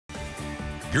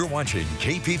You're watching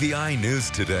KPVI News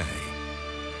Today.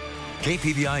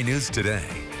 KPVI News Today,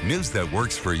 news that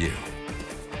works for you.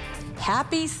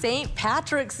 Happy St.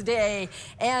 Patrick's Day.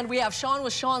 And we have Shawn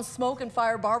with Shawn's Smoke and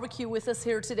Fire Barbecue with us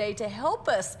here today to help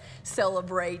us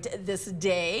celebrate this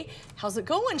day. How's it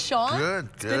going, Shawn?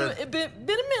 Good, good. It's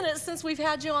been a minute since we've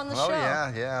had you on the show.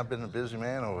 Oh, yeah, I've been a busy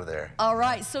man over there. All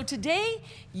right, so today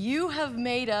you have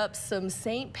made up some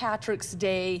St. Patrick's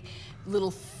Day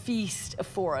little feast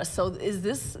for us. So is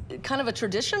this kind of a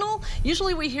traditional?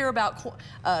 Usually we hear about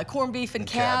corned beef and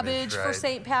cabbage right, for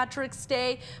St. Patrick's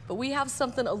Day, but we have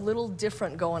something a little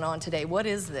different going on today. What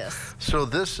is this? So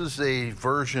this is a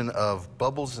version of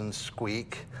Bubbles and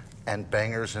Squeak and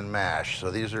Bangers and Mash. So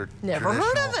these are Never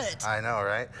heard of it. I know,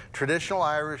 right? Traditional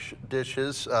Irish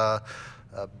dishes.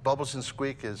 Bubbles and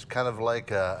Squeak is kind of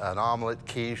like an omelet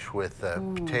quiche with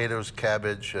potatoes,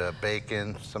 cabbage,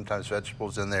 bacon, sometimes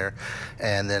vegetables in there.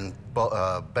 And then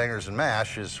Bangers and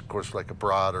Mash is, of course, like a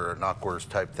broad or a knockwurst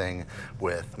type thing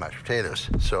with mashed potatoes.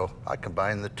 So I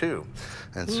combine the two.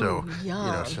 And so, you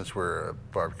know, since we're a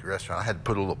barbecue restaurant, I had to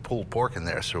put a little pulled pork in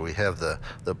there. So we have the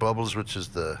Bubbles, which is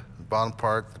the bottom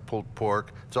part, the pulled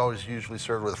pork. It's always usually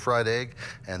served with a fried egg,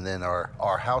 and then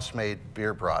our house-made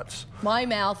beer brats. My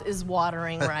mouth is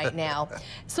watering right now.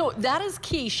 So that is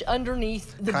quiche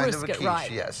underneath the kind brisket, of a quiche, right?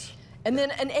 Yes. And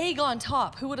then an egg on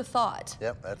top. Who would have thought?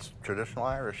 Yep, that's traditional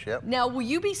Irish, yep. Now, will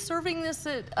you be serving this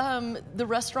at the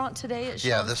restaurant today at Shawn's?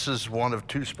 Yeah, this is one of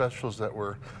two specials that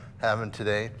we're having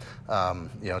today. You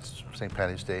know, it's St.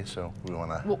 Patty's Day, so we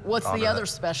want to What's the other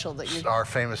special that you... Our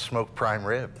famous smoked prime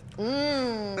rib.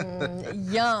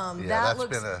 Mmm, yum. Yeah, that that's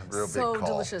looks been a real so big call.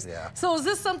 delicious. Yeah. So is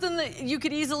this something that you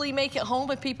could easily make at home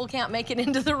if people can't make it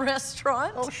into the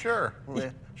restaurant? Oh, sure.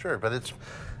 Sure, but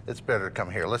it's better to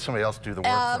come here. Let somebody else do the work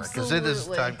for it, because it is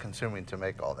time-consuming to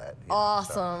make all that.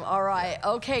 Awesome. All right.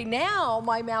 Yeah. Okay, now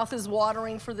my mouth is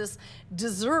watering for this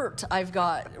dessert I've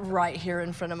got right here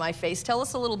in front of my face. Tell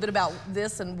us a little bit about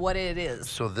this and what it is.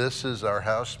 So this is our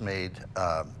house-made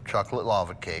chocolate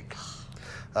lava cake.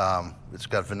 It's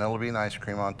got vanilla bean ice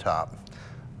cream on top,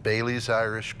 Bailey's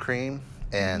Irish cream,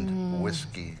 and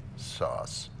whiskey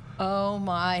sauce. Oh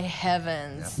my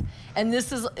heavens. Yeah. And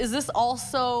this is this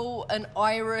also an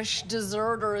Irish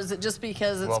dessert, or is it just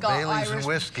because it's got Bailey's Irish and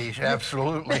whiskey,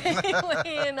 absolutely.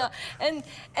 Bailey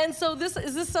and so is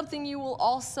this something you will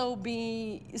also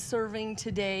be serving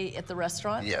today at the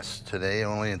restaurant? Yes, today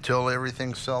only until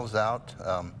everything sells out.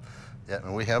 Yeah,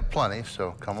 and we have plenty,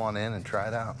 so come on in and try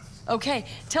it out. Okay,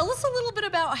 tell us a little bit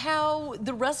about how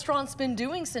the restaurant's been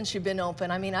doing since you've been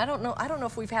open. I mean, I don't know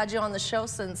if we've had you on the show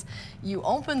since you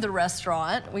opened the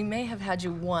restaurant. We may have had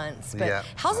you once, but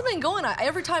how's it been going?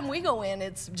 Every time we go in,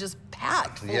 it's just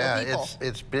packed full of people. Yeah,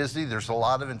 it's busy. There's a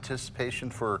lot of anticipation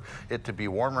for it to be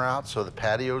warmer out, so the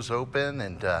patio's open,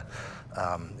 and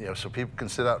you know, so people can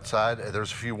sit outside.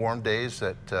 There's a few warm days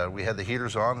that we had the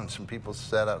heaters on and some people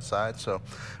sat outside, so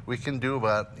we can do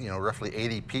about, you know, roughly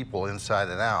 80 people inside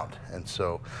and out. And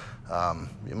so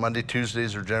Monday,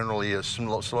 Tuesdays are generally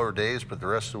slower days, but the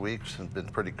rest of the weeks have been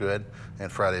pretty good, and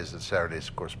Fridays and Saturdays,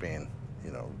 of course, being,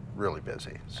 you know, really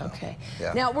busy. So, okay.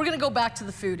 Yeah. Now, we're going to go back to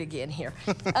the food again here.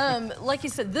 Like you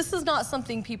said, this is not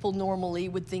something people normally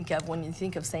would think of when you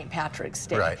think of St. Patrick's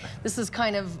Day. Right. This is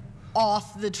kind of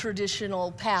off the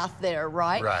traditional path there,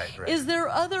 right? Right. Is there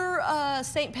other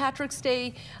St. Patrick's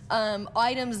Day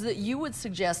items that you would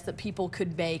suggest that people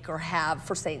could make or have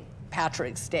for St.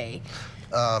 Patrick's Day?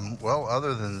 Well,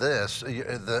 other than this,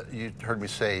 you heard me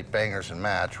say Bangers and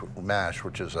Mash,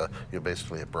 which is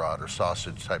basically a broad or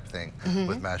sausage type thing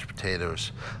with mashed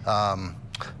potatoes.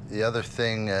 The other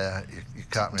thing, you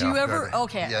caught me off guard. Do you ever,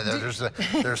 okay. Yeah,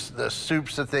 there's the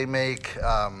soups that they make,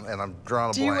 and I'm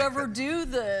drawing a blank. Do you ever do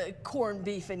the corned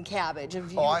beef and cabbage?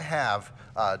 Oh, I have.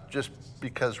 Just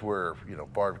because we're, you know,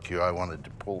 barbecue, I wanted to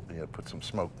put some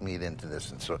smoked meat into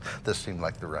this, and so this seemed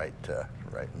like the right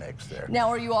mix there. Now,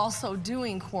 are you also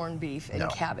doing corned beef and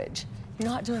cabbage? You're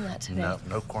not doing that today? No,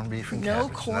 no corned beef and cabbage.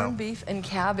 No corned beef and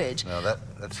cabbage. No,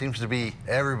 that seems to be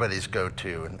everybody's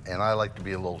go-to, and I like to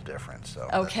be a little different, so.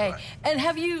 Okay, and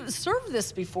have you served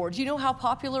this before? Do you know how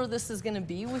popular this is going to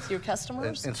be with your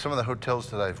customers? In some of the hotels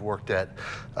that I've worked at,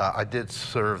 I did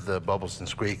serve the Bubbles and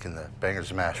Squeak and the Bangers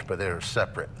and Mash, but they were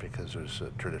separate because there's a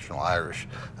traditional Irish,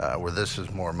 where this is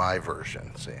more my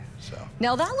version, see, so.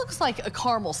 Now that looks like a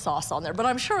caramel sauce on there, but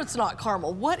I'm sure it's not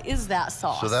caramel. What is that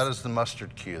sauce? So that is the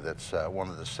mustard Q. That's one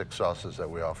of the 6 sauces that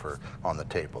we offer on the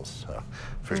tables. So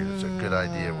I figured it's a good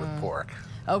idea with pork.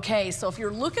 Okay, so if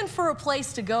you're looking for a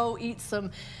place to go eat some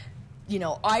you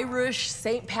know, Irish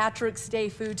St. Patrick's Day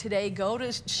food today, go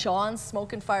to Shawn's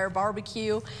Smoke and Fire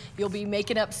Barbecue. You'll be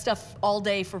making up stuff all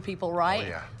day for people, right? Oh,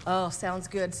 yeah. Oh, sounds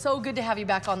good. So good to have you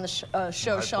back on the show, My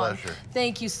Shawn. pleasure.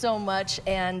 Thank you so much.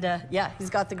 And yeah, he's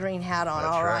got the green hat on.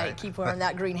 That's all right. right. Keep wearing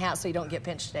that green hat so you don't get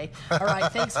pinched today. All right,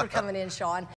 thanks for coming in, Shawn.